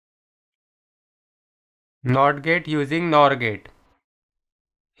NOT gate using NOR gate.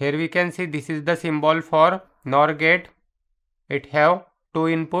 Here we can see this is the symbol for NOR gate. It have two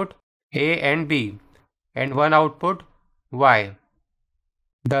input A and B and one output Y.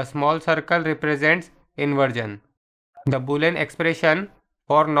 The small circle represents inversion. The Boolean expression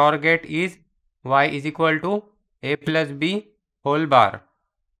for NOR gate is Y is equal to A plus B whole bar.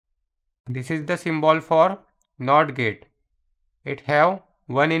 This is the symbol for NOT gate. It have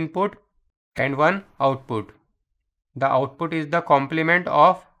one input and one output. The output is the complement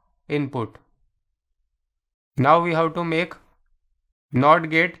of input. Now we have to make NOT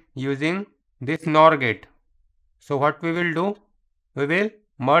gate using this NOR gate. So what we will do? We will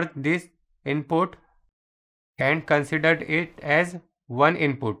merge this input and consider it as one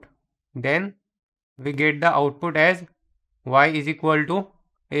input. Then we get the output as Y is equal to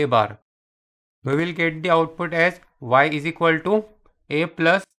A bar. We will get the output as Y is equal to A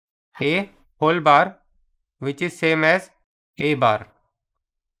plus A whole bar, which is same as A bar.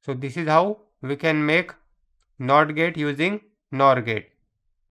 So this is how we can make NOT gate using NOR gate.